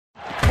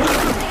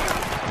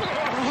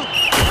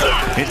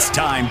It's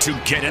time to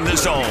get in the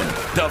zone,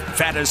 the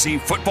Fantasy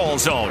Football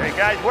Zone. Hey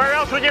guys, where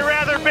else would you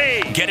rather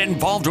be? Get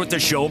involved with the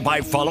show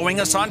by following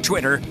us on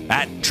Twitter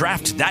at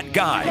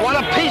DraftThatGuy. Want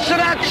a piece of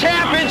that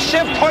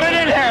championship? Put it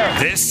in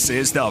here. This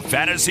is the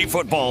Fantasy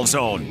Football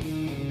Zone.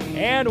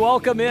 And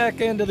welcome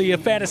back into the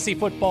Fantasy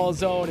Football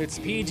Zone. It's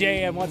PJ,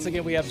 and once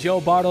again we have Joe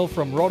Bartle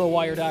from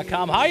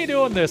RotoWire.com. How you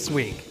doing this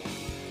week?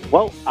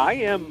 Well, I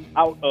am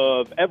out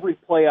of every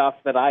playoff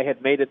that I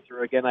had made it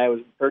through. Again, I was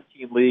in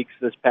 13 leagues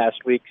this past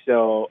week,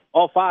 so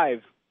all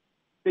 5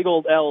 big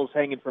old L's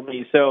hanging for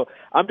me. So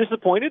I'm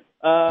disappointed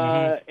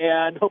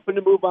and hoping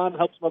to move on and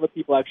help some other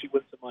people actually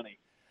win some money.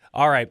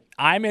 All right,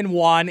 I'm in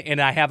one, and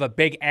I have a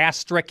big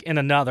asterisk in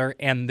another,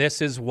 and this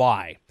is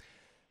why.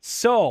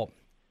 So,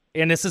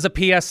 and this is a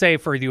PSA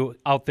for you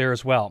out there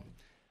as well.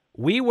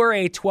 We were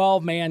a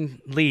 12-man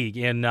league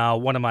in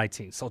one of my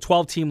teams, so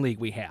 12-team league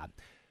we had.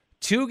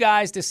 2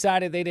 guys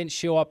decided they didn't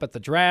show up at the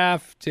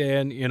draft,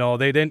 and,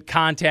 they didn't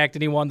contact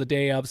anyone the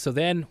day of. So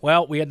then,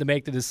 we had to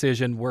make the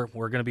decision. We're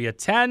going to be a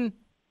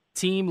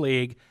 10-team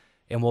league,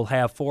 and we'll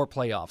have 4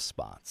 playoff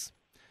spots.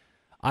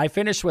 I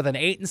finished with an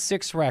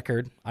 8-6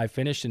 record. I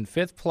finished in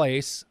 5th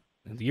place.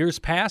 In the years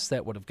past,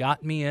 that would have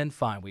gotten me in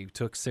fine. We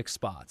took 6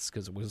 spots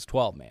because it was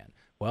 12-man.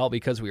 Well,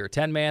 because we were a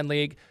 10-man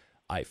league,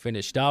 I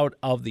finished out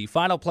of the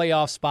final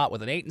playoff spot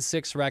with an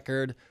 8-6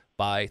 record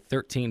by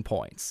 13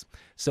 points.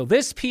 So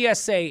this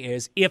PSA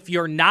is, if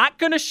you're not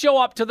going to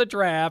show up to the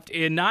draft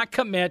and not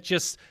commit,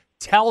 just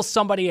tell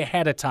somebody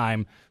ahead of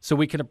time so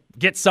we can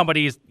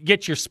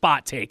get your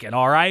spot taken,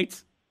 all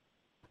right?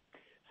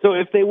 So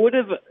if they would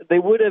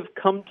have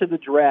come to the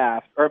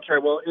draft, or I'm sorry,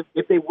 well,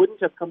 if they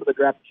wouldn't have come to the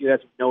draft, if you guys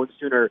have known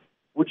sooner,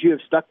 would you have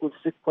stuck with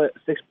 6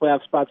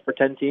 playoff spots for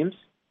 10 teams?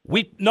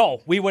 We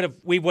would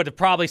have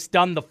probably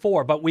done the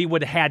 4, but we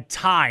would have had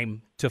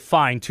time to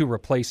find 2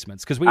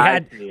 replacements because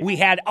we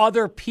had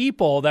other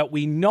people that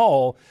we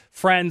know,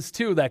 friends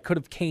too, that could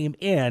have came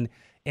in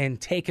and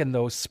taken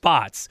those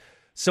spots.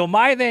 So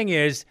my thing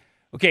is,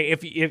 okay,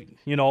 if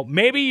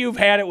maybe you've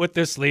had it with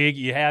this league,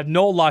 you had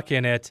no luck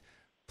in it,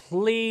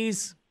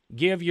 please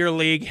give your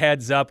league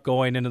heads up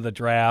going into the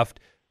draft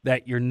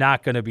that you're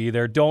not going to be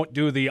there. Don't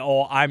do the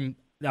I'm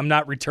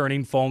not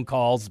returning phone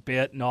calls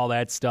bit and all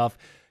that stuff.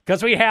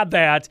 Because we had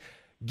that.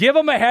 Give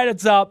them a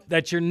heads up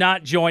that you're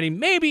not joining.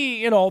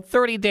 Maybe,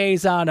 30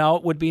 days on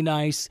out would be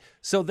nice.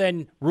 So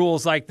then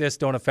rules like this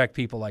don't affect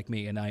people like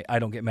me, and I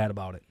don't get mad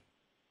about it.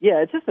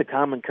 Yeah, it's just a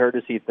common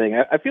courtesy thing.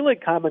 I feel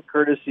like common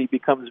courtesy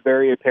becomes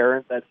very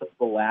apparent that some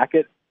people lack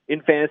it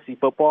in fantasy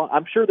football.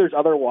 I'm sure there's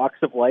other walks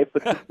of life,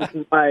 but this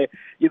is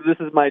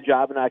my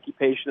job and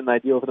occupation, and I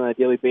deal with it on a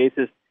daily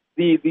basis.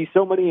 The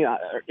so many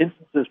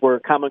instances where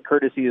common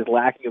courtesy is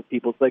lacking of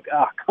people. It's like,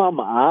 oh, come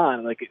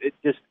on. Like, it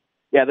just...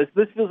 Yeah,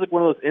 this feels like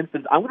one of those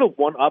instances. I'm going to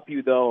one-up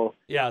you, though.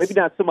 Yes. Maybe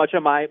not so much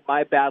on my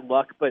bad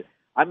luck, but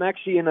I'm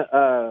actually in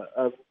a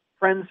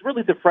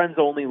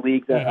friends-only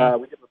league that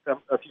we have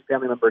a few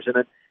family members in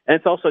it, and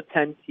it's also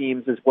 10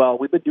 teams as well.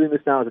 We've been doing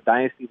this now as a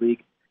dynasty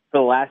league for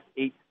the last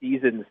 8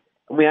 seasons,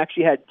 and we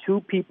actually had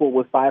 2 people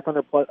with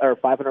 500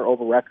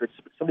 over records.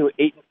 Somebody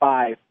with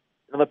 8-5,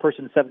 another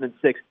person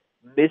 7-6.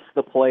 Missed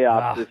the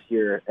playoffs this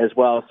year as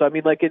well. So, I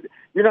mean,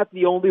 you're not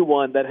the only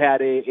one that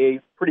had a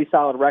pretty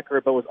solid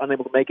record but was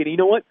unable to make it. You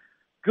know what?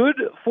 Good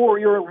for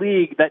your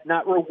league that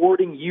not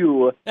rewarding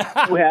you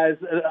who has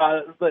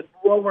the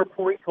lower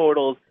point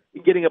totals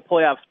in getting a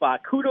playoff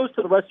spot. Kudos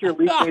to the rest of your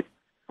league mates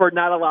for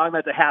not allowing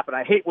that to happen.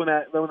 I hate when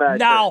that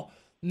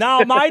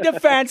Now, my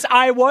defense,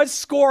 I was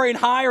scoring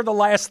higher the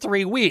last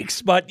 3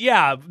 weeks, but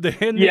in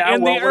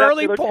the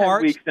early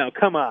part, weeks now.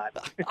 Come on,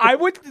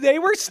 They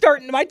were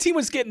starting. My team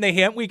was getting the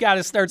hint. We got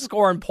to start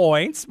scoring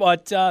points,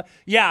 but a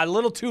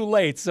little too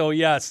late. So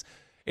yes,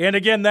 and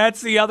again, that's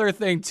the other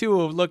thing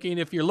too of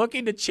if you're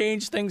looking to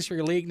change things for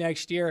your league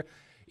next year.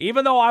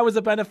 Even though I was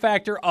a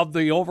benefactor of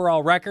the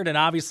overall record, and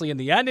obviously in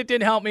the end it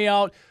didn't help me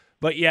out.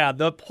 But,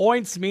 the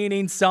points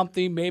meaning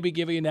something, maybe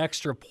give you an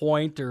extra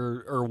point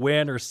or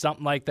win or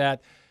something like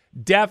that.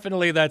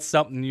 Definitely that's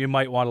something you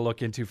might want to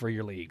look into for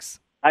your leagues.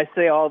 I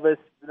say all this,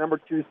 the number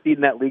 2 seed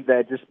in that league that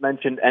I just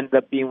mentioned ended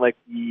up being like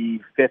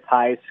the 5th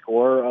highest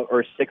scorer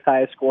or 6th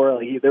highest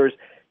scorer. He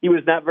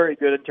was not very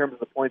good in terms of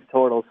the points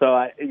total. So,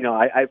 I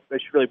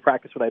should really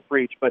practice what I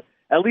preach. But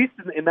at least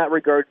in that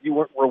regard, you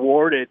weren't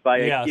rewarded by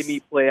a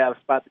gimme playoff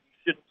spot that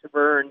you shouldn't have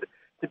earned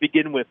to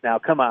begin with now.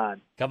 Come on.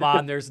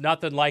 There's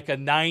nothing like a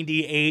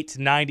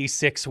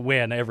 98-96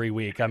 win every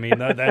week. I mean,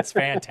 that's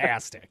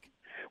fantastic.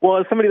 Well,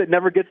 as somebody that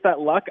never gets that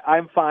luck,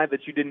 I'm fine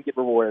that you didn't get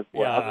rewarded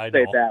for it. I'll just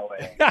say it that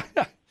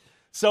way.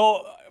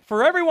 So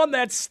for everyone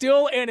that's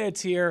still in it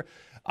here,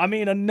 I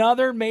mean,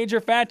 another major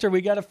factor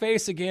we got to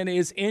face again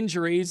is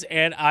injuries.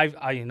 And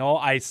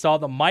I saw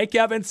the Mike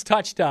Evans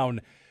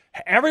touchdown.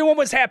 Everyone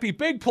was happy.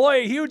 Big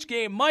play, huge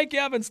game. Mike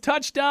Evans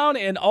touchdown,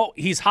 and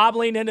he's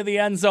hobbling into the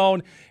end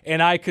zone.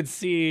 And I could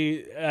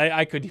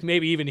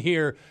maybe even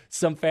hear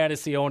some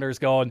fantasy owners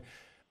going,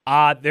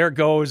 there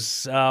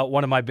goes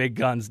one of my big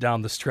guns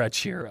down the stretch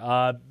here.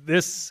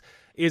 This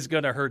is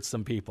going to hurt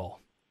some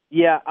people.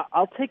 Yeah,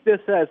 I'll take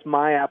this as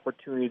my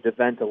opportunity to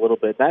vent a little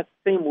bit. That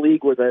same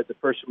league where the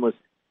person was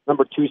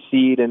number 2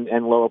 seed and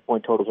lower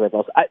point totals.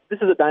 This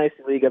is a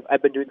dynasty league.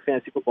 I've been doing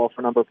fantasy football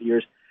for a number of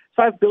years,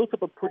 so I've built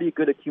up a pretty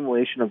good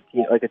accumulation of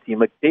a team.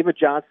 Like David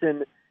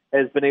Johnson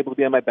has been able to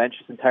be on my bench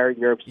this entire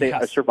year.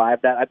 I've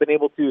survived that. I've been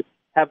able to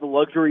have the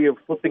luxury of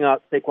flipping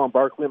out Saquon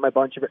Barkley on my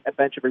bench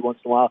every once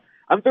in a while.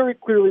 I'm very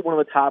clearly one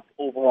of the top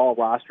overall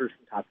rosters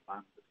from top to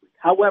bottom this week.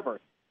 However,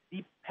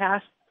 the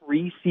past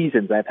 3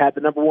 seasons, I've had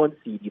the number 1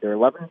 seed, either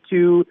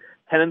 11-2,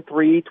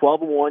 10-3,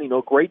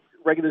 12-1. Great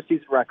regular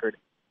season record.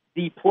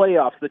 The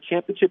playoffs, the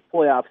championship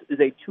playoffs, is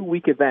a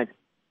 2-week event.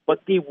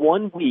 But the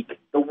 1 week,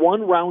 the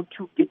one round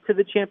to get to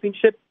the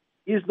championship,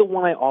 is the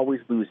one I always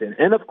lose in.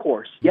 And of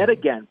course, yet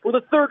again, for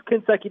the 3rd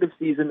consecutive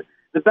season,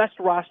 the best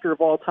roster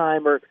of all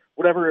time, or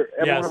whatever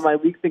everyone in my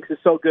league thinks is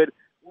so good,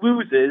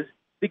 loses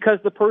because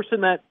the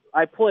person that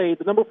I played,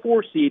 the number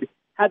 4 seed,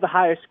 had the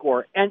highest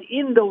score. And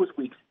in those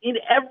weeks, in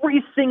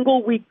every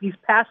single week these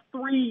past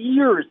 3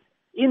 years,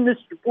 in this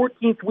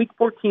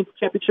 14th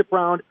championship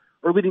round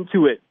or leading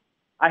to it,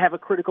 I have a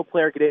critical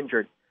player get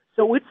injured.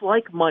 So it's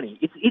like money.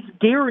 It's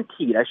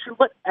guaranteed. I should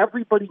let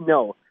everybody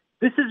know.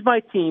 This is my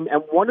team,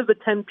 and one of the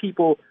 10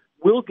 people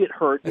will get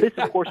hurt. This,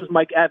 of course, is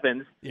Mike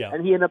Evans,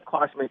 and he ended up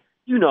costing me.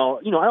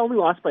 I only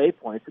lost by 8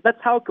 points. That's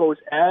how it goes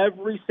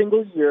every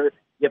single year.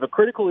 You have a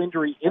critical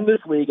injury in this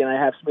league, and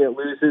I have somebody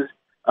that loses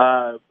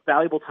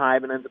valuable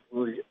time and ends up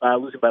losing by a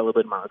little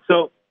bit amount.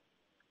 So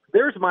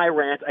there's my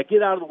rant. I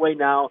get out of the way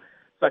now,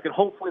 so I can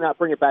hopefully not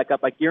bring it back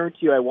up. I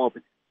guarantee you I won't, but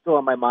it's still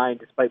on my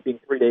mind despite being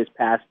 3 days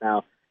past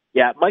now.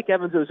 Yeah, Mike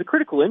Evans, it was a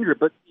critical injury,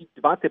 but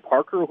Devontae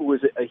Parker, who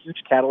was a huge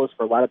catalyst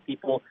for a lot of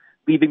people,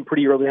 leaving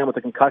pretty early on with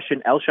a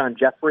concussion. Alshon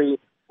Jeffrey,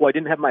 who I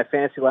didn't have my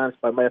fantasy lineups,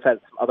 but I might have had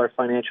some other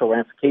financial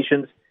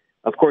ramifications.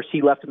 Of course,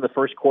 he left in the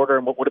first quarter,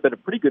 and what would have been a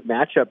pretty good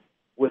matchup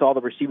with all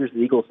the receivers the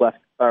Eagles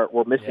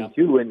were missing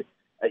too. And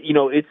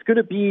it's going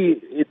to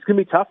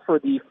be tough for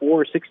the 4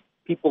 or 6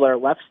 people that are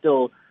left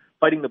still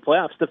fighting the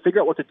playoffs to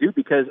figure out what to do,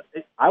 because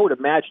I would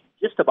imagine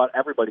just about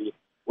everybody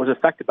was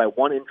affected by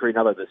one injury or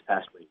another this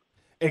past week.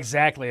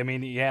 Exactly. I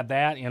mean, you have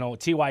that.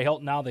 T.Y.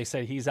 Hilton now, they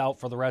say he's out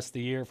for the rest of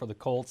the year for the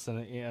Colts.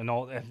 And,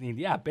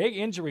 big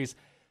injuries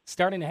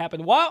starting to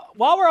happen. While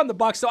we're on the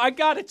Bucs, so I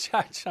got to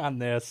touch on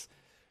this.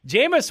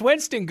 Jameis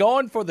Winston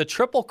going for the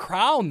Triple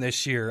Crown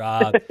this year.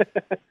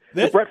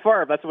 Brett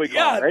Favre, that's what we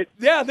call it, right?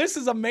 Yeah, this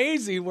is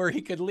amazing where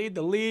he could lead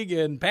the league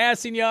in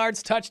passing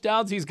yards,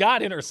 touchdowns. He's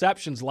got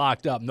interceptions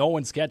locked up. No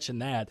one's catching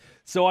that.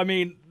 So, I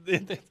mean,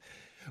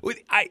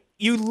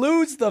 you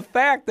lose the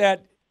fact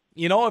that,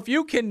 if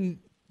you can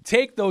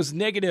take those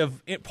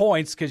negative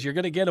points because you're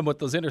going to get him with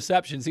those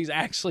interceptions, he's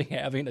actually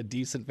having a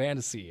decent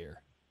fantasy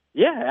year.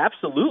 Yeah,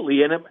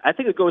 absolutely. And I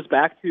think it goes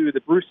back to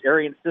the Bruce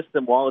Arians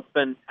system. While it's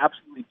been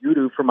absolutely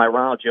doo-doo for my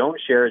Ronald Jones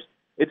shares,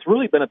 it's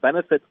really been a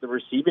benefit to the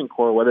receiving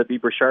core, whether it be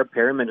Brashard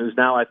Perriman, who's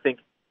now, I think,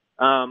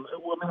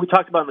 we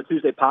talked about on the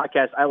Tuesday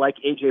podcast, I like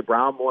A.J.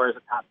 Brown more as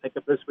a top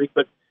pickup this week,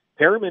 but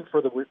Perriman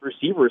for the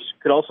receivers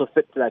could also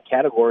fit to that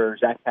category, or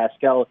Zach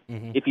Pascal,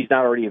 if he's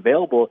not already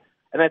available.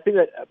 And I think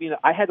that,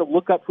 I had to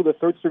look up who the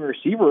third-string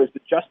receiver is,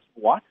 but Justin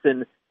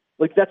Watson,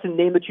 that's a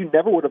name that you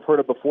never would have heard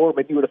of before.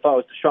 Maybe you would have thought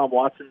it was Deshaun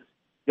Watson's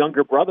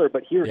younger brother,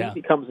 but here he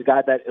becomes a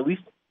guy that, at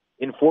least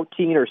in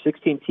 14 or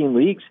 16-team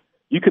leagues,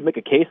 you could make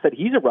a case that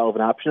he's a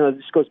relevant option. And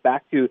it just goes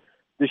back to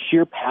the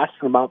sheer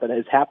passing amount that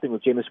is happening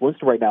with Jameis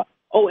Winston right now.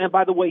 Oh, and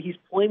by the way, he's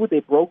playing with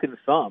a broken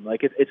thumb.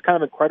 It's kind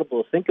of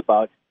incredible to think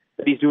about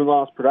that he's doing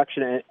all his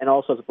production and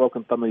also has a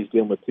broken thumb that he's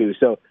dealing with too.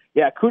 So,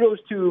 yeah, kudos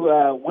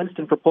to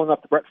Winston for pulling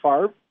up the Brett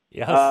Favre.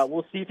 Yes.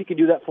 We'll see if he can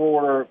do that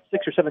for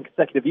 6 or 7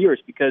 consecutive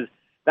years, because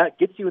that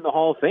gets you in the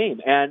Hall of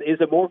Fame and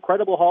is a more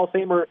credible Hall of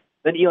Famer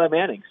than Eli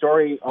Manning.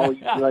 Sorry, all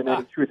you Eli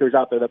Manning truthers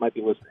out there that might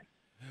be listening.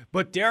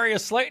 But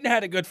Darius Slayton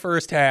had a good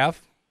first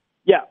half.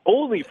 Yeah,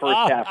 only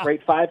first half,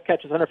 right? 5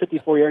 catches,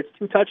 154 yards,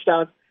 2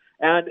 touchdowns.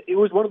 And it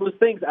was one of those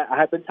things. I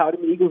have been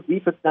touting the Eagles'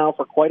 defense now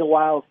for quite a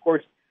while. Of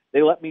course,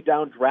 they let me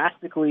down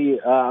drastically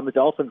on the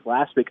Dolphins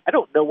last week. I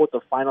don't know what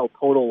the final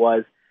total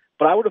was,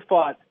 but I would have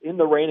thought in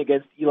the rain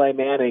against Eli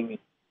Manning,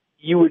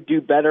 you would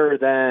do better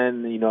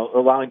than,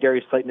 allowing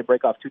Darius Slayton to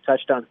break off 2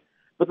 touchdowns.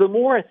 But the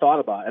more I thought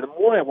about it, and the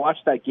more I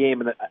watched that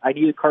game, and I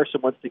needed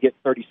Carson Wentz to get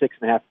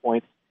 36.5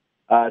 points.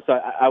 So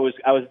I was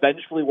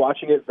vengefully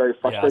watching it, very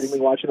frustratingly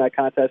watching that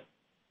contest.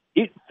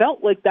 It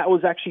felt like that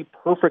was actually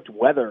perfect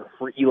weather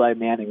for Eli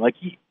Manning.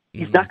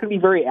 He's not going to be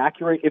very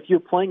accurate. If you're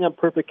playing on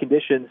perfect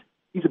conditions,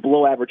 he's a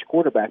below-average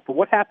quarterback. But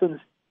what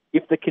happens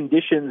if the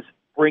conditions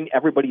bring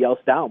everybody else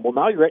down? Well,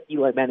 now you're at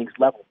Eli Manning's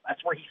level.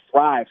 That's where he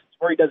thrives. That's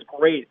where he does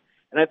great.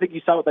 And I think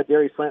you saw with that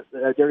Darius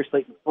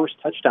Slayton first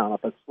touchdown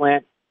off a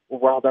slant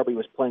where Ronald Darby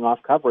was playing off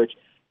coverage,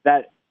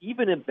 that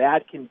even in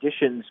bad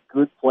conditions,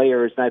 good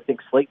players, and I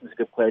think Slayton's a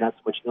good player, not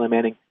so much Eli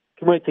Manning,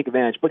 can really take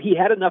advantage. But he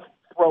had enough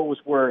throws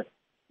where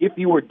if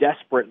you were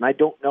desperate, and I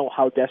don't know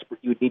how desperate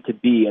you would need to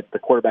be at the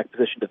quarterback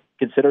position to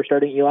consider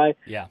starting Eli,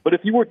 but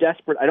if you were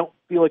desperate, I don't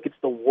feel like it's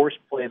the worst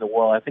play in the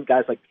world. I think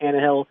guys like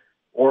Tannehill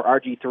or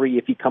RG3,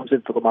 if he comes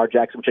in for Lamar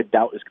Jackson, which I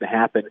doubt is going to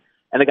happen,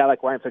 and a guy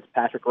like Ryan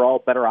Fitzpatrick are all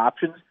better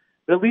options.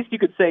 But at least you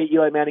could say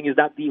Eli Manning is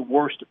not the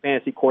worst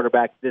fantasy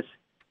quarterback this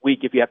week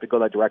if you have to go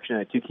that direction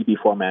in a 2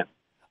 QB format.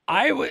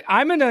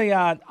 I'm in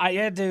a. I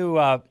had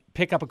to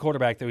pick up a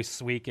quarterback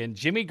this week, and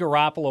Jimmy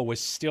Garoppolo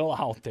was still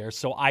out there,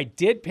 so I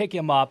did pick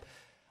him up.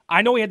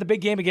 I know he had the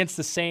big game against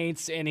the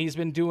Saints, and he's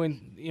been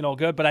doing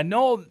good. But I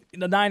know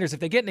the Niners, if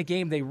they get in a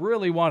game, they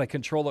really want to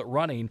control it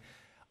running.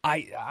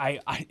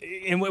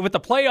 And with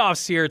the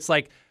playoffs here, it's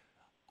like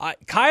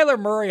Kyler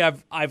Murray.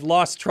 I've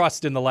lost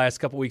trust in the last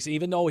couple weeks,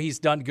 even though he's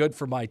done good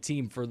for my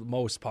team for the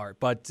most part.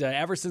 But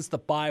ever since the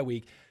bye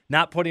week,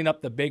 not putting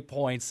up the big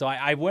points, so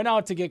I went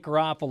out to get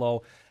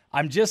Garoppolo.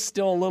 I'm just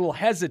still a little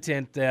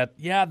hesitant that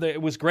it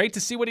was great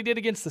to see what he did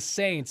against the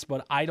Saints,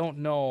 but I don't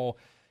know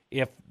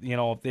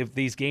if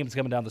these games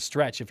coming down the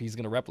stretch, if he's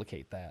going to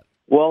replicate that.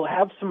 Well,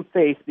 have some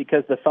faith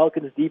because the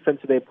Falcons' defense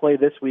that they play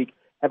this week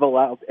have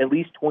allowed at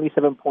least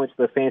 27 points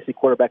to the fantasy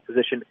quarterback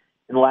position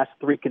in the last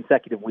 3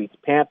 consecutive weeks.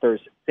 Panthers,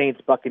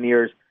 Saints,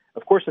 Buccaneers.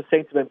 Of course, the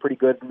Saints have been pretty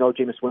good. No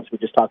Jameis Winston, we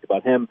just talked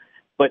about him.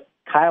 But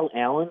Kyle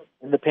Allen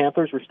and the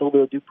Panthers were still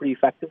able to do pretty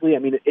effectively. I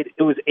mean,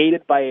 it was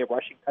aided by a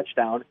rushing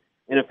touchdown.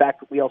 And, in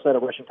fact, we also had a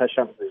rushing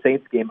touchdown for the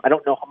Saints game. I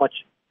don't know how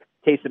much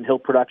Taysom Hill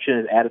production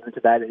is added into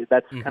that.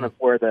 That's kind of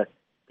where the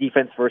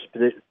defense versus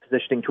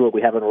positioning tool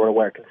we have in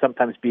RotoWire can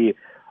sometimes be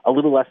a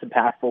little less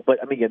impactful. But,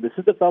 I mean, again, this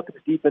is the Falcons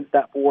defense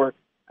that for,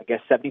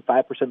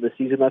 75% of the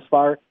season thus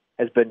far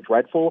has been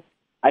dreadful.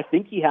 I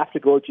think you have to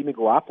go with Jimmy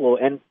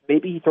Garoppolo, and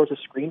maybe he throws a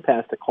screen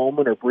pass to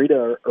Coleman or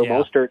Breida or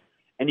Mostert,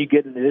 and you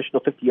get an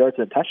additional 50 yards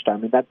and a touchdown. I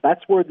mean,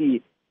 that's where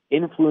the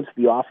influence of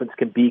the offense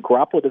can be.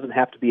 Garoppolo doesn't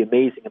have to be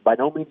amazing, and by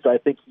no means do I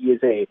think he is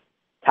a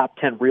top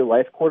 10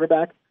 real-life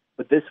quarterback,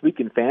 but this week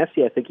in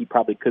fantasy, I think he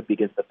probably could be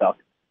against the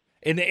Falcons.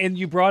 And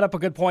you brought up a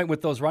good point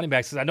with those running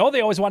backs, because I know they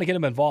always want to get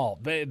him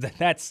involved.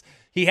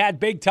 He had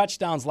big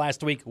touchdowns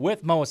last week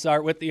with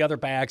Mostert, with the other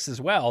backs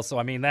as well, so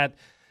I mean, that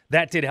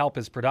did help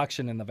his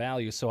production and the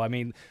value. So, I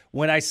mean,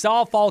 when I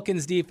saw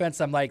Falcons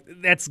defense, I'm like,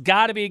 that's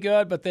got to be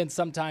good. But then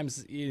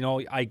sometimes,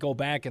 I go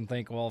back and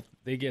think, well, if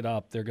they get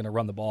up, they're going to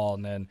run the ball,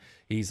 and then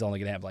he's only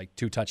going to have like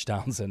 2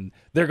 touchdowns, and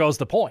there goes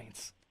the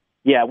points.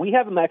 Yeah, we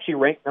have him actually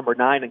ranked number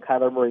 9 and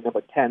Kyler Murray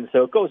number 10.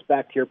 So it goes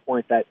back to your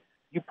point that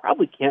you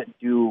probably can't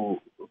do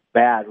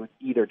bad with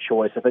either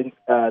choice. I think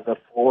the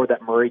floor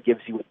that Murray gives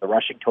you with the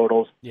rushing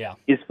totals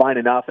is fine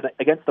enough. And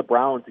against the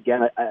Browns,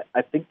 again,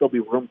 I think there'll be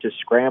room to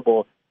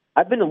scramble.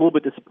 I've been a little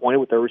bit disappointed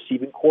with their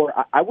receiving core.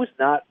 I was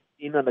not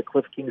in on the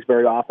Cliff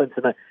Kingsbury offense,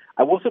 and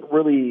I wasn't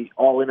really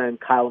all in on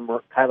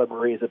Kyler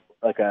Murray as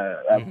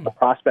a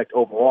prospect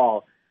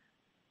overall.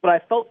 But I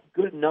felt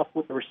good enough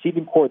with the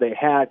receiving core they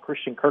had,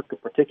 Christian Kirk in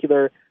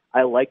particular.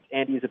 I liked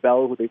Andy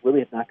Isabella, who they really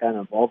have not gotten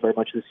involved very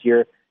much this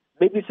year.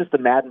 Maybe it's just the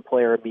Madden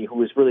player in me who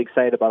was really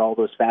excited about all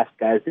those fast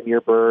guys,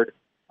 Demir Byrd,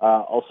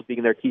 also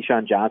being there,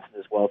 Keyshawn Johnson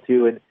as well,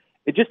 too. And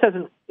it just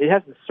hasn't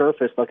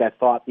surfaced like I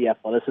thought the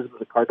athleticism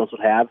the Cardinals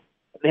would have.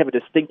 They have a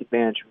distinct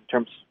advantage in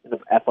terms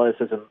of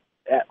athleticism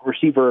at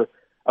receiver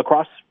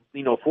across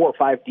 4 or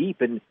 5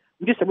 deep, and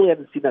we just really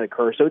haven't seen that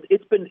occur. So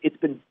it's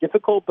been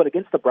difficult, but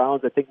against the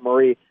Browns, I think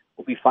Murray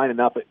will be fine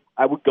enough.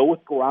 I would go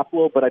with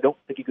Garoppolo, but I don't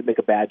think you could make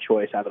a bad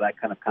choice out of that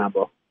kind of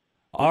combo.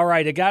 All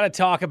right, I got to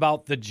talk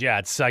about the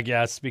Jets, I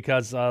guess,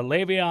 because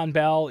Le'Veon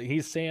Bell,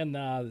 he's saying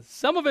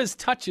some of his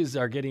touches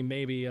are getting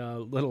maybe a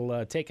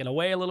little taken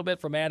away a little bit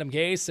from Adam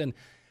Gase, and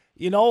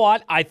you know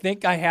what? I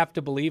think I have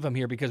to believe him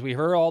here because we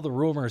heard all the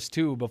rumors,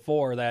 too,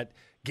 before that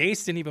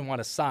Gase didn't even want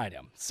to sign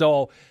him.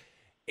 So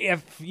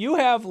if you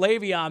have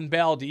Le'Veon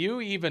Bell, do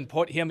you even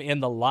put him in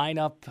the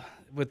lineup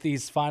with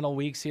these final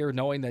weeks here,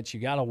 knowing that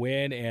you got to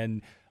win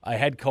and a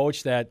head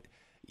coach that,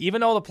 even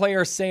though the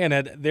player's saying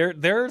it,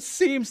 there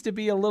seems to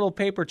be a little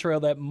paper trail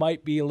that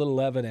might be a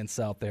little evidence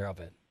out there of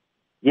it?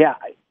 Yeah,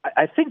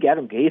 I think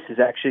Adam Gase is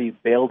actually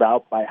bailed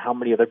out by how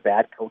many other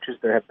bad coaches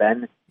there have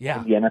been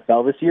in the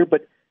NFL this year,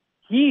 but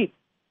he,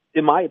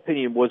 in my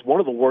opinion, was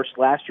one of the worst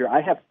last year.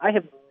 I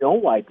have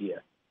no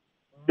idea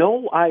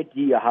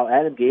how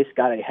Adam Gase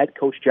got a head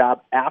coach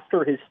job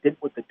after his stint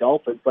with the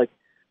Dolphins. Like,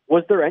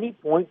 was there any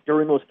point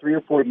during those 3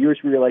 or 4 years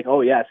where you're like,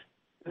 oh, yes,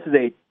 this is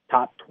a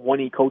top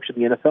 20 coach in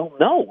the NFL?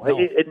 No.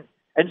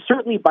 And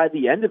certainly by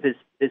the end of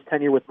his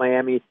tenure with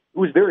Miami, it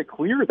was very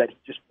clear that he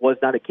just was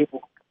not a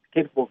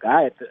capable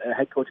guy at the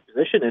head coach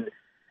position.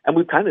 And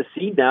we've kind of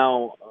seen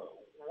now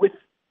with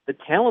the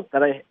talent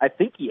that I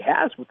think he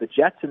has with the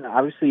Jets, and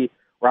obviously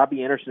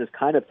Robbie Anderson has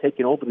kind of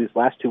taken over these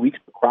last 2 weeks,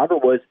 but Crowder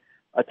was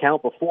a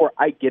talent before.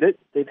 I get it.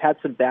 They've had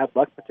some bad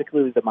luck,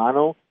 particularly the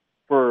mono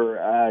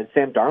for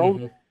Sam Darnold.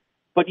 Mm-hmm.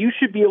 But you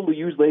should be able to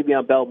use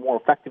Le'Veon Bell more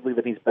effectively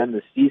than he's been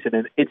this season.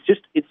 And it's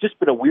just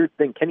been a weird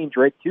thing. Kenny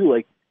Drake, too.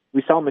 Like,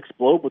 we saw him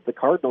explode with the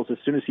Cardinals as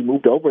soon as he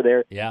moved over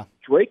there. Yeah.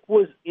 Drake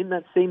was in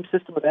that same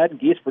system with Adam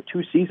Gase for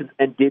 2 seasons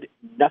and did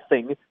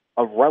nothing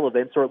of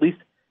relevance, or at least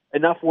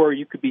enough where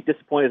you could be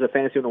disappointed as a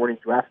fantasy owner when he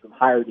drafted him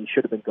higher than he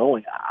should have been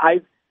going.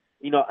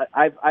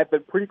 I've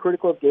been pretty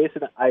critical of Gase,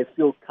 and I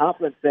feel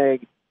confident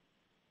saying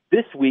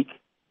this week,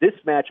 this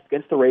match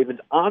against the Ravens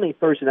on a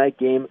Thursday night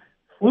game,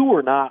 flu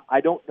or not,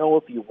 I don't know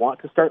if you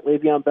want to start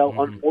Le'Veon Bell.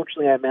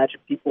 Unfortunately, I imagine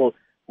people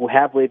who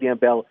have Le'Veon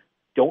Bell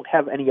don't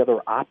have any other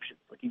options.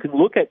 Like, you can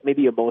look at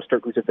maybe a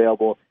Mostert who's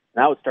available,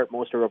 and I would start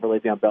Mostert over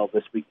Le'Veon Bell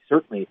this week,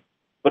 certainly.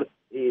 But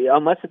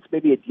unless it's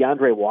maybe a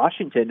DeAndre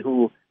Washington,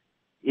 who,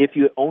 if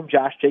you own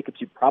Josh Jacobs,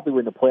 you probably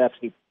win the playoffs,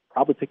 and you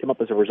probably picked him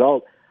up as a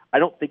result. I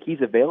don't think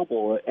he's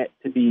available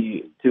to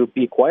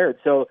be acquired.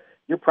 So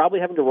you're probably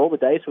having to roll the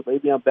dice with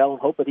Le'Veon Bell and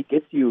hope that he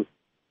gets you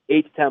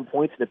 8 to 10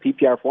 points in a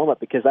PPR format,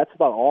 because that's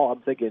about all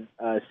I'm thinking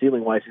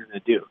ceiling-wise he's going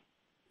to do.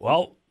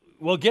 Well,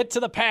 we'll get to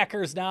the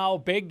Packers now.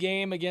 Big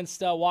game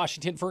against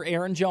Washington for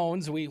Aaron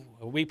Jones.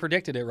 We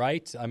predicted it,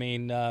 right? I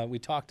mean, we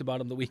talked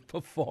about him the week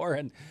before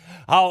and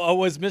how it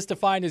was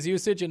mystifying his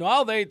usage. And,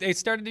 well, they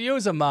started to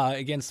use him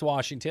against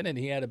Washington, and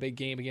he had a big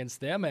game against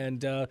them,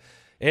 and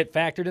it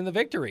factored in the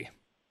victory.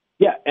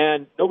 Yeah,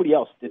 and nobody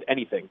else did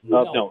anything.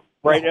 No,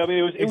 right? I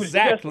mean, it was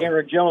just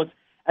Aaron Jones.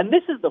 And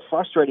this is the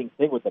frustrating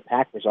thing with the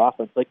Packers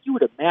offense. Like, you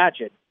would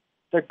imagine,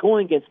 they're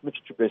going against Mitch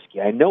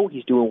Trubisky. I know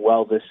he's doing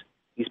well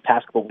these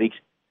past couple of weeks,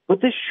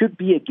 but this should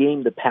be a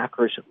game the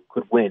Packers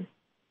could win.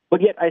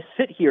 But yet I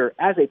sit here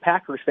as a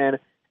Packers fan,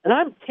 and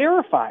I'm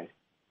terrified.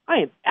 I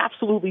am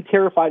absolutely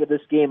terrified of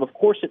this game. Of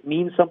course, it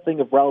means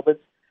something of relevance,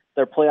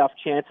 their playoff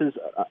chances,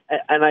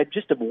 and I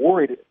just am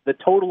worried. The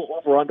total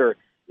over-under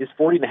is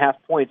 40.5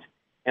 points,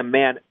 and,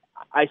 man,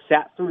 I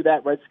sat through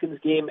that Redskins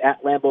game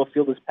at Lambeau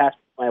Field this past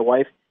week with my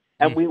wife,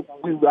 and we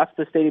left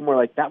the stadium. We're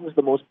like, that was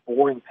the most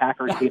boring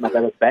Packers game I've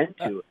ever been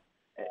to.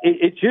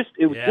 It just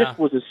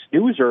was a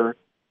snoozer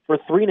for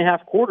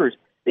 3.5 quarters.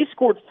 They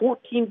scored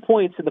 14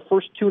 points in the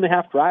first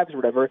 2.5 drives or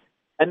whatever,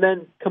 and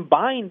then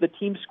combined, the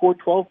team scored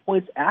 12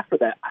 points after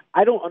that.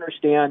 I don't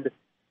understand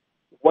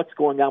what's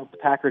going on with the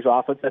Packers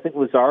offense. I think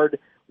Lazard,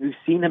 we've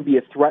seen him be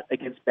a threat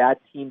against bad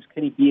teams.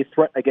 Can he be a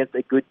threat against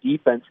a good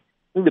defense?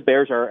 I think the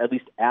Bears are at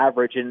least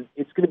average, and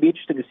it's going to be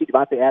interesting to see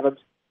Devontae Adams.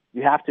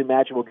 You have to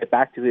imagine we'll get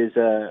back to his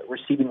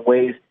receiving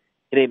ways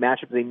in a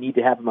matchup they need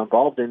to have him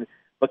involved in.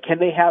 But can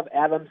they have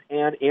Adams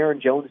and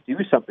Aaron Jones do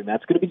something?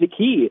 That's going to be the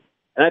key.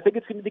 And I think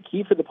it's going to be the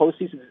key for the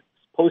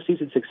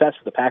postseason success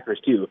for the Packers,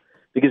 too.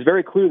 Because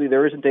very clearly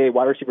there isn't a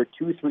wide receiver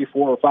 2, 3,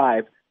 4, or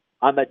 5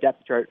 on that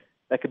depth chart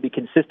that can be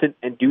consistent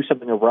and do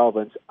something of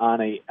relevance on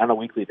a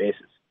weekly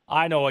basis.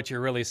 I know what you're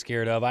really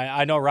scared of.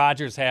 I know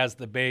Rodgers has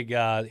the big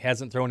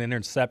hasn't thrown an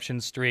interception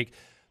streak,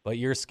 but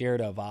you're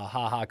scared of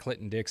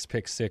Clinton Dix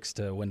pick 6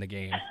 to win the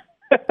game.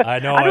 I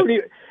know.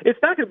 It's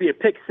not going to be a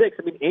pick 6.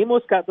 I mean,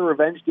 Amos got the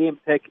revenge game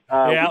pick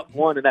week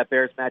 1 in that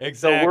Bears match.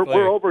 Exactly. So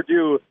we're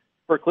overdue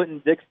for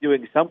Clinton Dix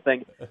doing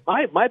something.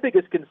 My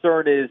biggest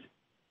concern is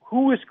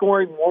who is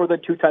scoring more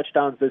than 2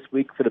 touchdowns this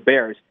week for the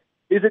Bears.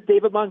 Is it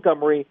David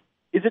Montgomery?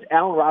 Is it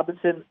Allen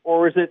Robinson?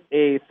 Or is it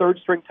a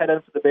third-string tight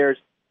end for the Bears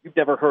you've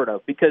never heard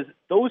of? Because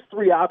those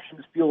 3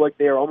 options feel like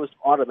they are almost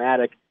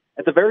automatic.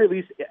 At the very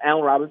least,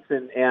 Allen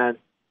Robinson and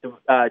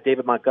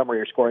David Montgomery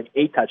are scoring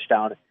a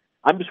touchdown.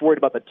 I'm just worried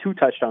about the 2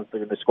 touchdowns they're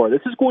going to score.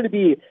 This is going to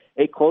be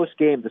a close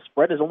game. The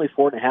spread is only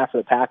 4.5 for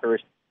the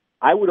Packers.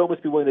 I would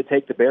almost be willing to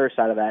take the Bears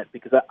side of that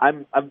because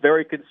I'm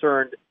very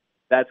concerned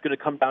that it's going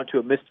to come down to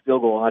a missed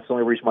field goal, and that's the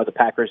only reason why the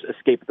Packers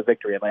escaped the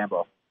victory at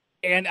Lambeau.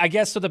 And I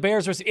guess so the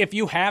Bears, if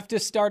you have to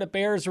start a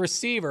Bears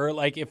receiver,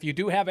 like if you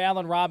do have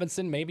Allen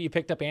Robinson, maybe you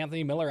picked up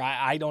Anthony Miller,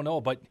 I don't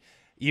know, but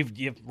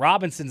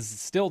Robinson's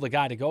still the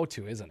guy to go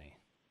to, isn't he?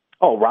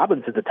 Oh,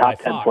 Robinson's a top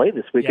 10 play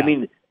this week. Yeah. I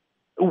mean,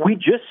 we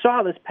just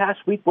saw this past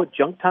week what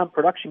Junk Tom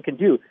production can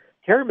do.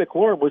 Terry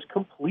McLaurin was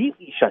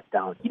completely shut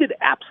down. He did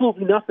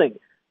absolutely nothing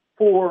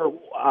for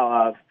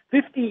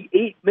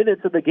 58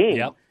 minutes of the game.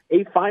 Yep.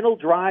 A final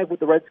drive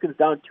with the Redskins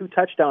down 2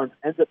 touchdowns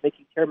ends up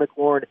making Terry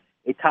McLaurin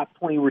a top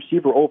 20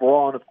 receiver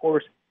overall, and of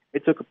course,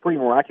 it took a pretty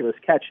miraculous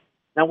catch.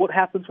 Now, what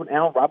happens when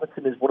Allen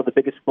Robinson is one of the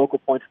biggest focal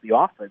points of the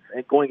offense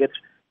and going against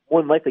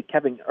more than likely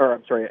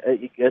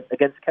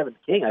against Kevin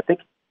King? I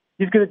think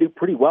he's going to do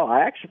pretty well.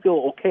 I actually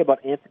feel okay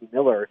about Anthony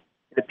Miller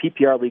in the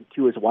PPR League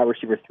 2 as a wide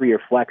receiver 3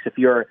 or flex. If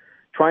you're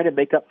trying to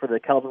make up for the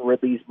Calvin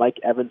Ridleys, Mike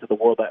Evans of the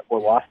world that were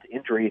lost to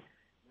injury,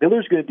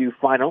 Miller's going to do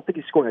fine. I don't think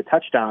he's scoring a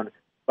touchdown,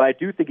 but I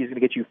do think he's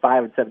going to get you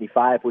 5 and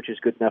 75, which is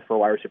good enough for a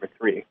wide receiver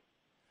 3.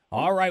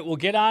 All right, we'll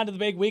get on to the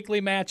big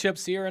weekly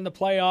matchups here in the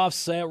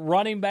playoffs.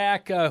 Running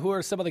back, who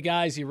are some of the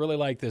guys you really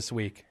like this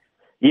week?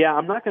 Yeah,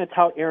 I'm not going to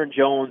tout Aaron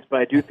Jones,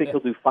 but I do think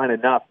he'll do fine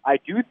enough. I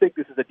do think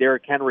this is a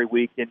Derrick Henry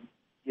week, and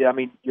yeah, I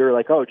mean, you're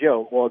like, oh,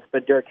 Joe, well, it's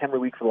been Derrick Henry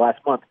week for the last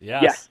month.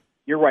 Yes,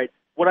 you're right.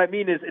 What I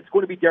mean is it's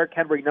going to be Derrick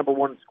Henry, number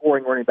 1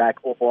 scoring running back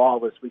overall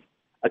this week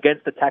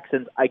against the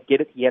Texans. I get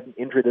it. He had an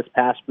injury this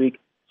past week,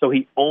 so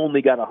he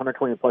only got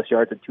 120-plus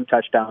yards and 2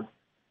 touchdowns.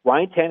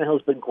 Ryan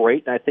Tannehill's been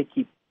great, and I think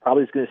he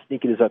probably is going to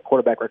sneak in as a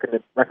quarterback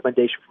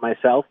recommendation for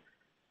myself.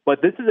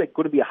 But this is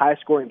going to be a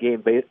high-scoring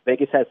game.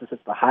 Vegas has this as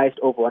the highest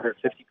over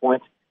 150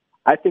 points.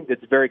 I think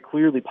it's very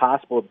clearly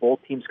possible that both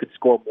teams could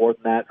score more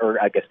than that,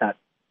 or I guess not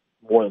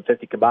more than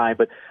 50 combined.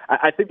 But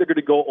I think they're going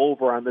to go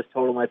over on this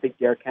total, and I think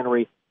Derrick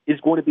Henry is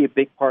going to be a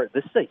big part.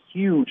 This is a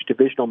huge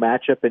divisional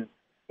matchup, and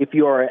if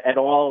you are at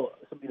all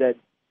somebody that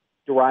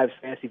derives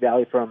fantasy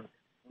value from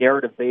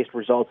narrative-based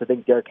results. I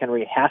think Derrick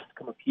Henry has to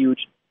come up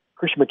huge.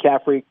 Christian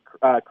McCaffrey,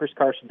 Chris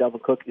Carson,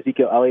 Delvin Cook,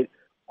 Ezekiel Elliott,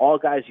 all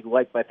guys you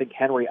like, but I think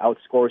Henry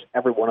outscores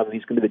every one of them.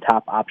 He's going to be the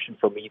top option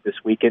for me this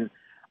weekend.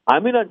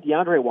 I'm in on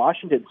DeAndre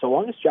Washington. So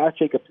long as Josh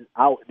Jacobs is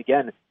out, and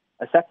again,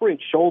 a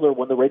separated shoulder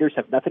when the Raiders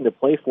have nothing to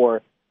play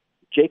for,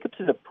 Jacobs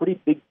is a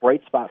pretty big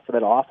bright spot for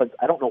that offense.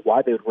 I don't know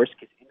why they would risk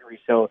his injury.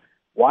 So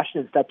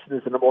Washington steps in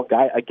as the number one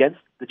guy against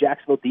the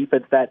Jacksonville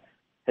defense that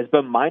has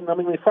been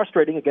mind-numbingly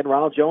frustrating. Again,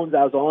 Ronald Jones,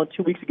 I was on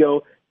 2 weeks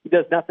ago. He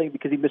does nothing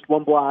because he missed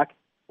one block.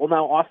 Well,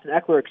 now Austin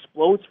Eckler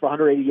explodes for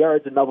 180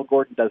 yards, and Melvin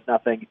Gordon does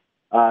nothing.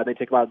 They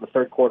take him out in the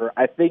third quarter.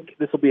 I think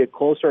this will be a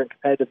closer and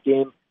competitive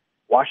game.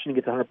 Washington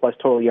gets 100-plus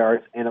total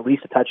yards and at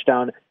least a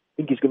touchdown. I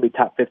think he's going to be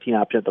top 15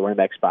 option at the running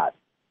back spot.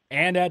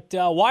 And at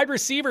wide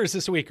receivers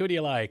this week, who do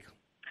you like?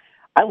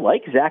 I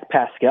like Zach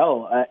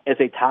Pascal as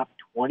a top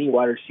 20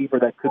 wide receiver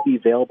that could be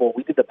available.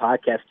 We did the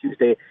podcast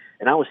Tuesday,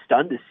 and I was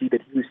stunned to see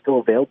that he was still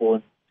available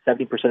in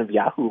 70% of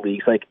Yahoo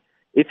leagues. Like,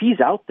 if he's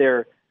out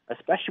there,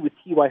 especially with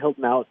T.Y.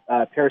 Hilton out,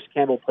 Paris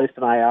Campbell placed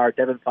on IR,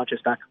 Devin Funchess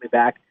not coming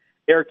back,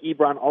 Eric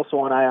Ebron also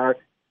on IR.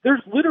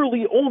 There's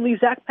literally only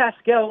Zach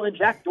Pascal and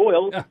Jack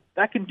Doyle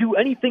that can do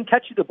anything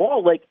catch you the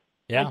ball. Like,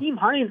 Naheem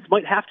Hines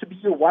might have to be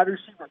your wide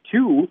receiver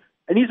too,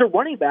 and he's a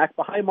running back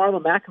behind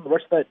Marlon Mack and the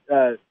rest of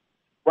that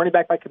running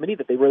back by committee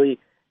that they really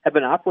have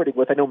been operating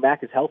with. I know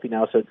Mack is healthy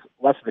now, so it's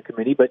less of a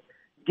committee, but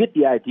get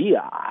the idea.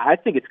 I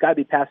think it's got to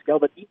be Pascal,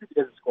 but even if he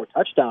doesn't score a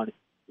touchdown,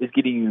 is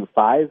getting you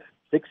 5,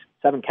 6,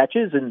 7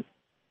 catches, and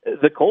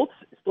the Colts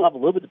still have a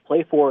little bit to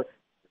play for.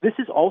 This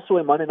is also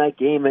a Monday night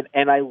game,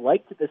 and I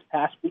liked it this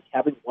past week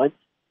having Wentz.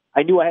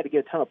 I knew I had to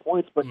get a ton of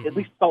points, but at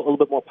least felt a little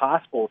bit more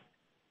possible.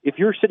 If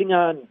you're sitting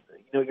on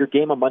your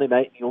game on Monday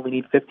night and you only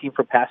need 15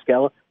 from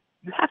Pascal,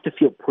 you have to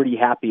feel pretty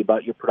happy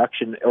about your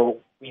production, or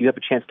you have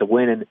a chance to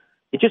win, and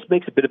it just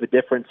makes a bit of a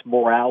difference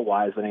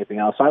morale-wise than anything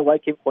else. So I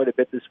like him quite a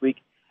bit this week.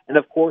 And,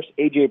 of course,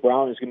 A.J.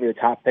 Brown is going to be the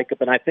top pickup,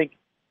 and I think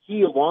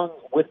he, along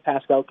with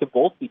Pascal, can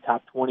both be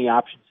top 20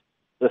 options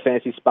for the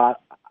fantasy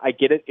spot. I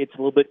get it. It's a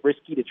little bit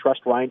risky to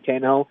trust Ryan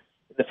Tannehill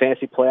in the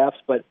fantasy playoffs,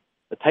 but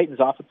the Titans'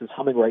 offense is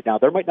humming right now.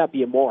 There might not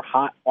be a more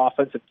hot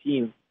offensive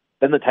team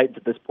than the Titans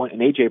at this point,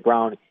 and A.J.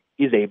 Brown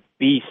is a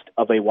beast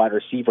of a wide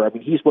receiver. I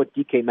mean, he's what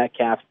DK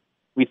Metcalf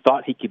we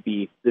thought he could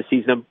be this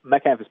season.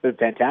 Metcalf has been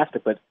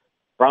fantastic, but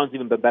Brown's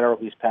even been better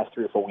over these past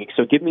 3 or 4 weeks.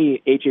 So give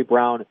me A.J.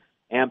 Brown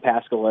and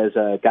Pascal as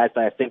guys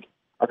that I think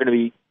are going to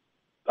be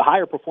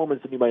higher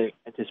performance than you might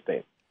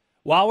anticipate.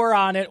 While we're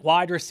on it,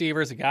 wide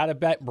receivers, you got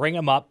to bring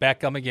them up,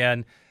 Beckham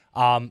again.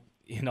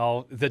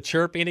 The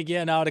chirping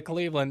again out of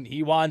Cleveland,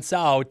 he wants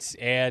out.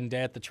 And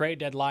at the trade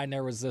deadline,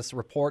 there was this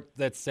report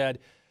that said,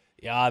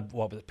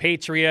 the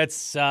Patriots,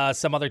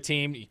 some other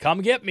team,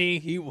 come get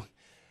me.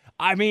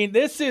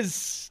 This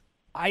is,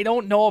 I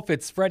don't know if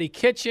it's Freddie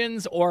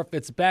Kitchens or if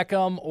it's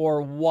Beckham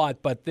or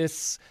what, but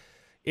it's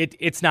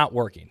not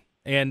working.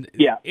 And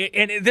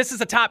this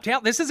is a top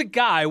talent. This is a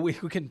guy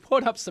who can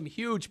put up some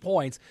huge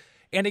points.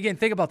 And again,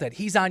 think about that.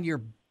 He's on your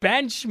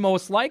bench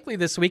most likely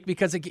this week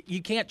because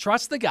you can't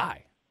trust the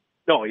guy.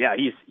 No, yeah,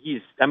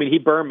 he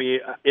burned me.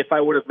 If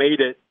I would have made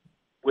it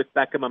with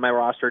Beckham on my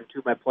roster in 2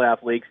 of my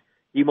playoff leagues,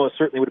 he most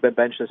certainly would have been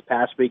benched this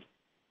past week.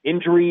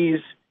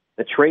 Injuries,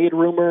 the trade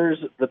rumors,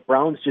 the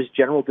Browns' just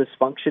general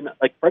dysfunction.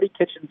 Like, Freddie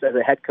Kitchens as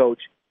a head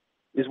coach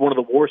is one of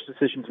the worst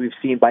decisions we've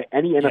seen by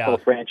any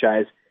NFL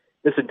franchise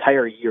this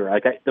entire year.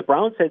 The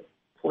Browns had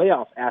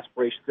playoff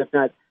aspirations, if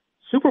not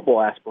Super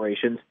Bowl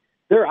aspirations.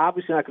 They're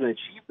obviously not going to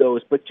achieve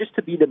those, but just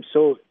to see them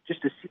so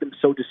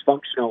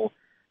dysfunctional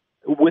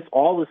with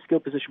all the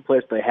skill position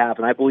players they have,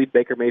 and I believe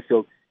Baker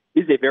Mayfield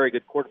is a very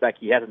good quarterback.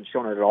 He hasn't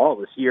shown it at all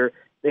this year.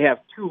 They have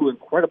 2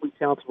 incredibly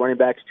talented running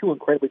backs, 2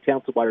 incredibly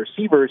talented wide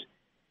receivers,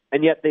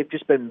 and yet they've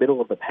just been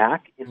middle of the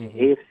pack in the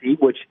AFC,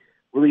 which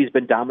really has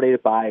been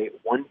dominated by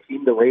one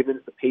team, the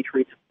Ravens. The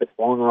Patriots have been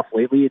falling off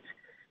lately.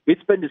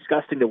 It's been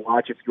disgusting to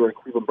watch if you're a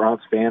Cleveland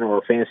Browns fan or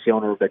a fantasy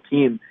owner of that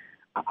team.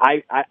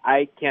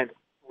 I can't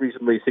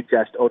reasonably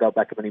suggest Odell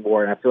Beckham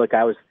anymore, and I feel like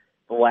I was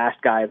the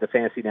last guy of the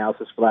fantasy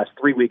analysis for the last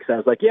 3 weeks. I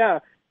was like,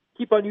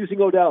 keep on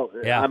using Odell.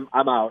 Yeah.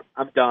 I'm out.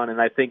 I'm done.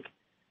 And I think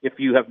if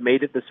you have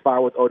made it this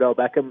far with Odell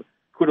Beckham,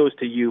 kudos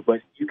to you,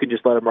 but you can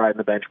just let him ride on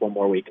the bench one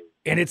more week.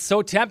 And it's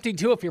so tempting,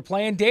 too, if you're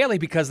playing daily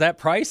because that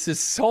price is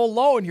so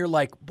low, and you're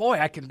like, boy,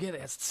 I can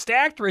get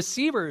stacked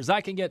receivers.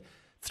 I can get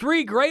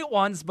 3 great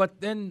ones,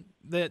 but then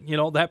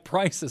that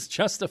price is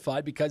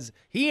justified because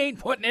he ain't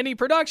putting any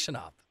production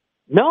up.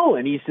 No,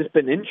 and he's just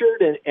been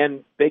injured,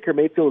 and Baker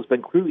Mayfield has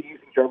been clearly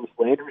using Jarvis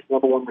Landry as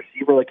number 1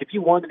 receiver. Like, if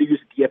you wanted to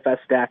use a DFS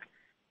stack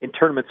in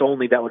tournaments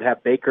only that would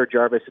have Baker,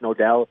 Jarvis, and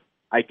Odell,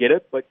 I get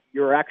it, but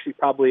you're actually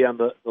probably on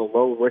the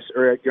low risk,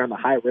 or you're on the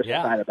high risk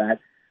side of that,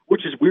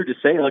 which is weird to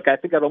say. Like, I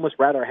think I'd almost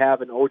rather have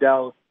an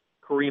Odell,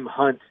 Kareem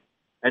Hunt,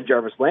 and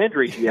Jarvis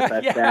Landry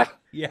DFS stack.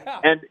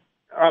 And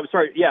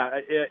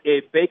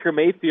a Baker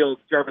Mayfield,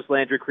 Jarvis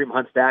Landry, Kareem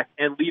Hunt stack,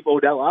 and leave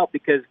Odell out,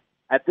 because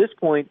at this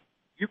point,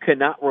 you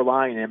cannot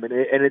rely on him, and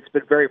it's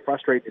been very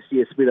frustrating to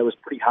see a speed that was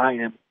pretty high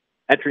in him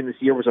entering this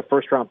year. Was a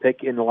first-round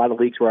pick in a lot of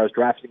leagues where I was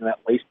drafting in that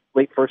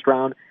late first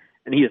round,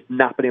 and he has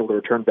not been able to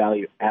return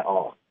value at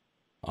all.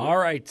 All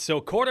right,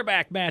 so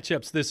quarterback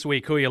matchups this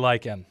week. Who you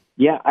liking?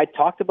 Yeah, I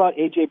talked about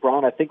A.J.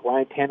 Brown. I think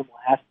Ryan Tannehill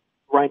has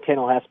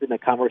to be in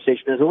that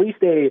conversation. There's at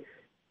least a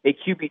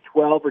QB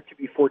 12 or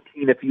QB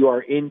 14 if you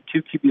are in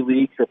 2 QB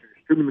leagues or if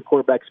you're streaming the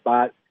quarterback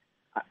spot.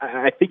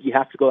 I think you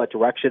have to go that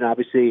direction,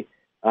 obviously.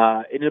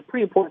 In a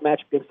pretty important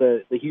match against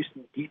the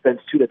Houston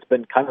defense, too, that's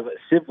been kind of a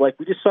sieve. Like,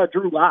 we just saw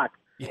Drew Lock.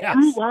 Yes.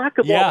 Drew Lock,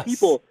 of all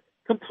people,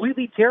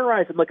 completely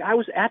terrorized him. Like, I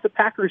was at the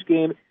Packers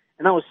game,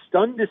 and I was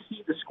stunned to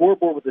see the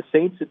scoreboard with the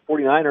Saints and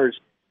 49ers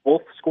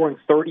both scoring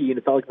 30, and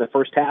it felt like in the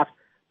first half.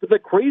 But the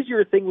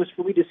crazier thing was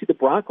for me to see the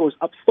Broncos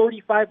up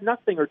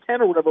 35-0 or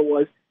 10 or whatever it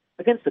was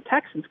against the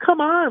Texans.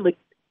 Come on. Like,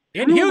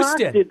 in Drew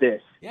Houston. Lock did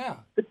this. Yeah.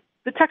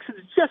 The Texans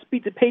just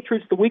beat the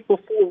Patriots the week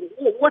before.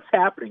 What's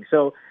happening?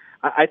 So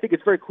I think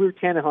it's very clear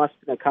Tannehill has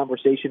to be in that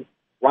conversation.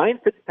 Ryan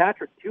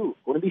Fitzpatrick, too,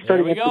 going to be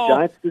starting against the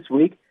Giants this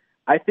week.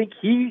 I think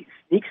he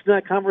sneaks in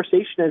that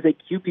conversation as a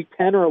QB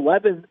 10 or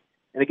 11.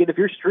 And again, if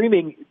you're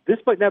streaming, this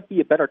might not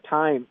be a better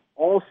time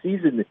all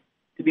season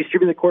to be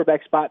streaming the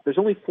quarterback spot. There's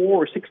only 4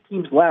 or 6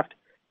 teams left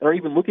that are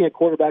even looking at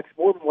quarterbacks.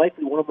 More than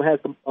likely, one of them has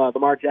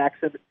Lamar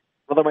Jackson.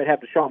 Another might have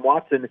Deshaun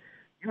Watson.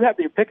 You have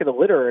your pick of the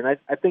litter, and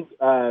I think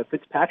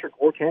Fitzpatrick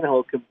or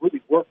Tannehill could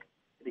really work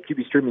in the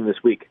QB streaming this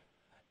week.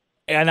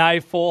 And I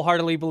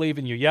full-heartedly believe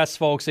in you. Yes,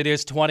 folks, it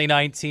is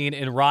 2019,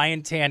 and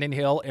Ryan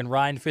Tannehill and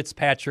Ryan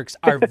Fitzpatrick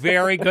are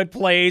very good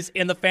plays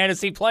in the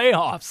fantasy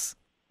playoffs.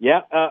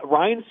 Yeah,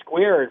 Ryan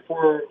Squared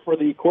for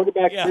the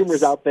quarterback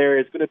streamers out there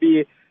is going to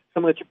be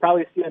someone that you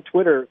probably see on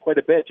Twitter quite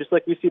a bit, just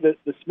like we see the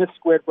Smith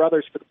Squared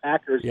brothers for the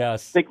Packers.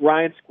 Yes. I think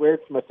Ryan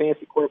Squared, from a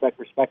fantasy quarterback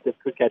perspective,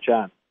 could catch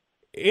on.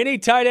 Any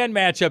tight end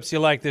matchups you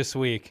like this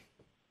week?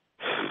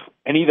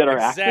 Any that are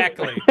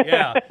exactly,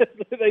 yeah.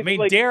 I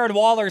mean, Darren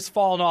Waller's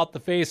fallen off the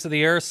face of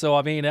the earth, so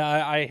I mean,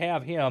 I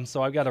have him,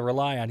 so I've got to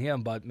rely on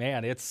him. But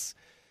man, it's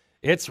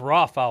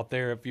rough out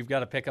there if you've got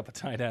to pick up a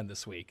tight end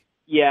this week.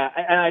 Yeah,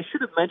 and I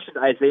should have mentioned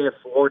Isaiah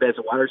Ford as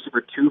a wide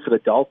receiver 2 for the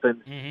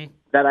Dolphins. Mm-hmm.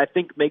 That I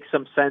think makes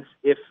some sense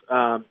if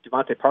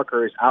Devontae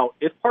Parker is out.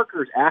 If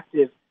Parker is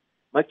active,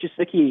 Mike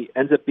Gesicki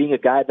ends up being a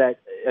guy that,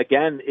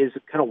 again, is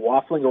kind of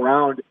waffling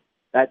around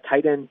that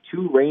tight end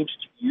 2 range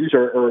to use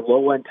or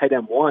low end tight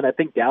end 1. I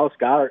think Dallas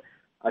Goedert,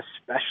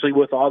 especially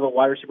with all the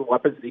wide receiver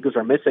weapons the Eagles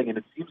are missing, and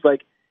it seems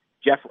like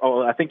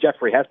I think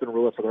Jeffrey has been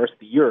ruled for the rest of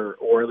the year,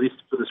 or at least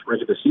for this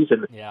regular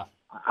season. Yeah,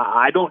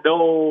 I don't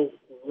know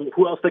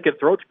who else they can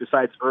throw to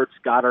besides Ertz,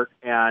 Goddard,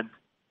 and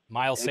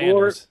Miles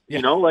Sanders.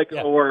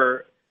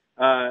 Or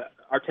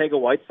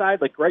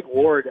Arcega-Whiteside. Like Greg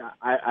Ward,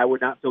 I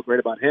would not feel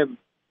great about him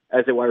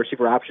as a wide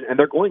receiver option. And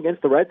they're going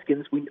against the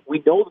Redskins. We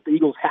know that the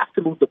Eagles have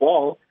to move the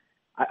ball.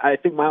 I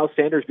think Miles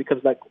Sanders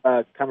becomes that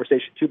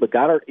conversation too, but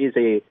Goddard is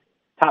a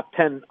top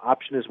 10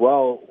 option as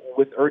well,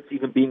 with Ertz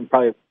even being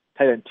probably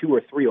tight end 2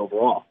 or 3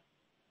 overall.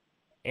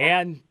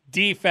 And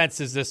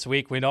defenses this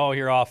week. We know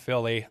you're off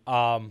Philly.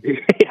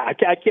 I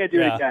can't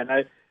do it again.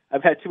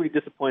 I've had too many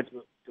disappointments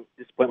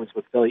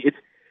with Philly.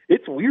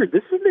 It's weird.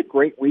 This isn't a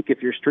great week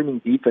if you're streaming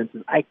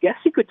defenses. I guess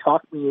you could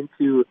talk me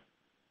into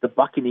the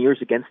Buccaneers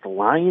against the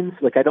Lions.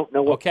 Like, I don't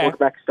know what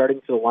quarterback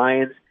starting for the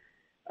Lions.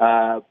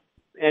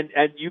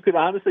 And you could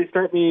honestly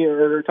talk me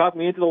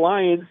into the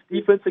Lions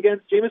defense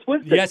against Jameis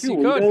Winston. Yes, too. you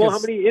could. We don't know how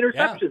many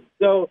interceptions. Yeah.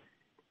 So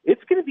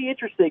it's going to be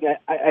interesting.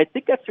 I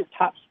think that's your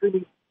top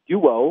streaming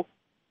duo,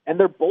 and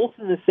they're both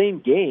in the same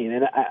game.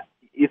 And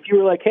if you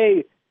were like,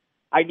 hey,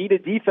 I need a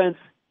defense,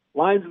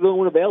 Lions are the only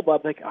one available,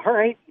 I'm like, all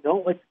right,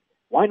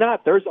 why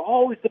not? There's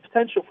always the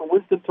potential for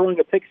Winston throwing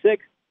a pick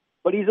 6,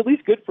 but he's at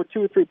least good for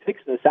 2 or 3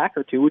 picks in a sack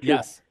or 2, which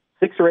is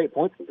 6 or 8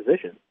 points in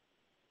position.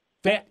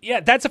 Yeah,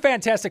 that's a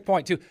fantastic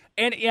point, too.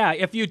 And, yeah,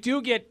 if you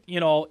do get,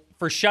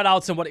 for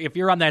shutouts and if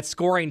you're on that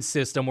scoring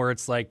system where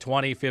it's like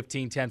 20,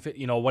 15, 10,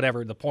 15,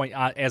 whatever the point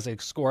as they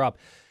score up,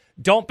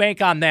 don't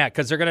bank on that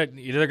because they're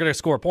gonna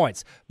score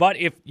points. But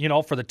if,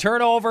 for the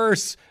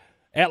turnovers,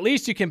 at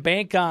least you can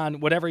bank on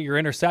whatever your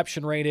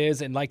interception rate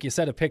is. And like you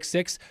said, a pick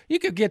 6, you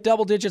could get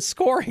double-digit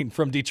scoring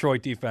from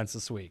Detroit defense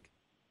this week.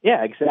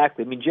 Yeah,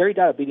 exactly. I mean, Jerry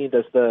Diabedian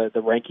does the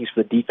rankings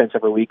for the defense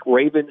every week.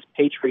 Ravens,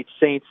 Patriots,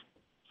 Saints,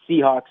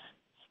 Seahawks,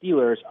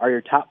 Steelers are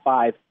your top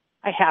 5.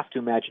 I have to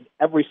imagine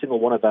every single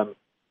one of them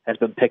has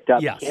been picked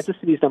up. Yes. Kansas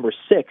City's number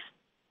 6.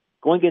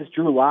 Going against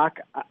Drew Lock,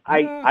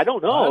 I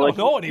don't know. I don't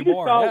know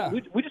anymore.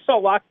 We just saw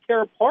Lock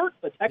tear apart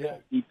the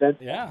Texans defense.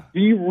 Yeah. Do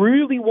you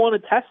really want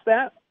to test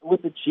that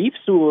with the Chiefs,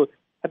 who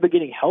have been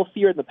getting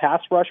healthier in the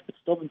pass rush but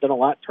still haven't done a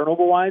lot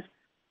turnover-wise?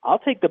 I'll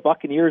take the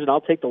Buccaneers and I'll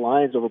take the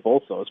Lions over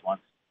both those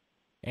ones.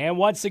 And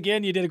once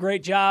again, you did a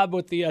great job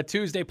with the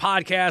Tuesday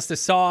podcast. I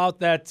saw out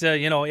that,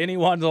 any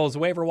one of those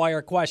waiver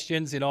wire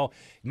questions,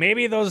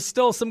 maybe there's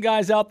still some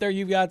guys out there.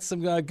 You've got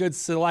some good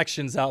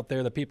selections out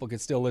there that people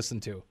could still listen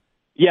to.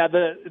 Yeah,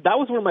 that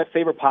was one of my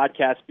favorite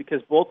podcasts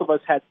because both of us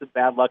had some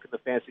bad luck in the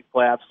fantasy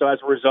playoffs. So as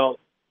a result,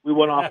 we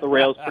went off the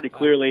rails pretty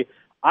clearly.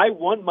 I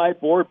won my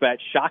board bet,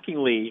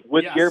 shockingly,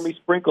 with Jeremy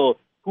Sprinkle,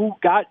 who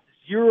got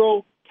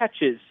 0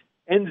 catches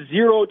and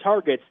 0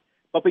 targets.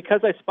 But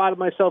because I spotted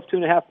myself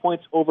 2.5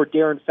 points over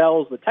Darren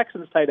Fells, the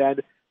Texans tight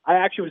end, I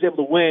actually was able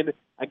to win.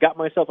 I got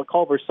myself a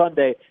Culver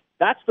Sunday.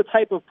 That's the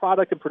type of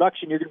product and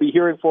production you're going to be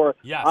hearing for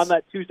on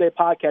that Tuesday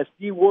podcast.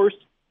 The worst,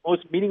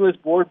 most meaningless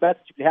board bets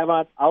you can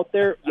have out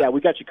there, yeah,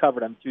 we got you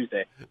covered on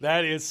Tuesday.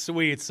 That is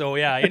sweet. So,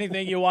 yeah,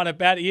 anything you want to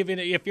bet, even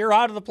if you're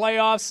out of the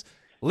playoffs,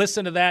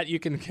 listen to that. You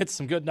can get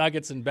some good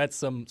nuggets and bet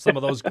some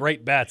of those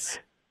great bets.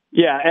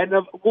 Yeah, and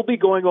we'll be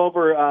going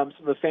over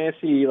some of the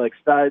fancy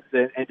studs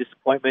and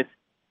disappointments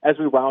as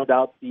we round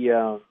out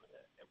the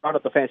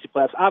fantasy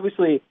playoffs.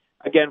 Obviously,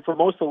 again, for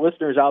most of the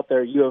listeners out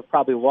there, you have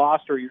probably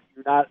lost or you're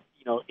not,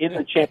 in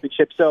the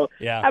championship. So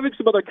having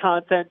some other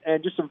content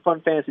and just some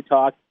fun fantasy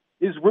talk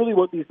is really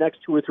what these next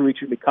 2 or 3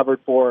 weeks are going to be covered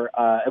for,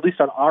 at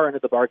least on our end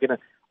of the bargain.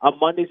 On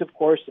Mondays, of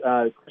course,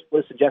 Chris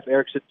Bliss and Jeff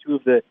Erickson, 2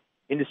 of the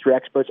industry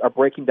experts, are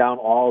breaking down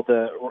all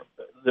the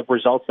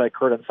results that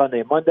occurred on Sunday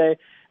and Monday.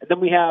 And then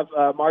we have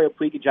Mario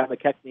Puig and John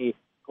McKechnie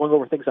going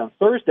over things on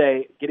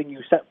Thursday, getting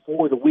you set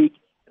for the week.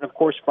 And, of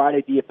course,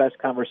 Friday DFS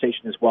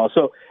conversation as well.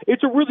 So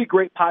it's a really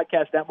great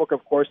podcast network,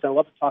 of course, and I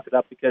love to talk it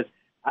up because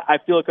I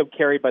feel like I'm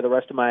carried by the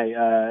rest of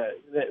my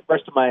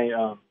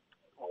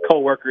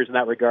co-workers in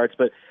that regards.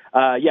 But,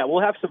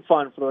 we'll have some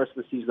fun for the rest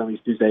of the season on these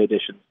Tuesday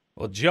editions.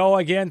 Well, Joe,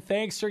 again,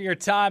 thanks for your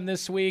time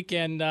this week.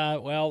 And,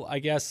 I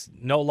guess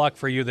no luck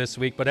for you this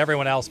week, but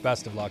everyone else,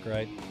 best of luck,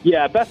 right?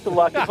 Yeah, best of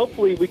luck. And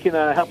hopefully we can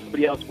help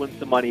somebody else win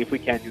some money if we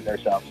can't do it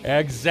ourselves.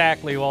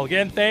 Exactly. Well,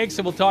 again, thanks,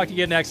 and we'll talk to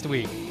you next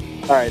week.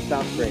 All right,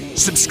 sounds great.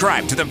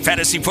 Subscribe to the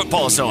Fantasy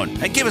Football Zone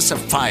and give us a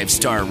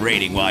 5-star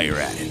rating while you're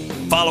at it.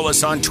 Follow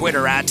us on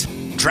Twitter at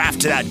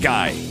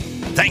DraftThatGuy.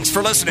 Thanks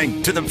for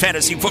listening to the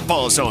Fantasy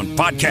Football Zone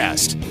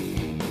podcast.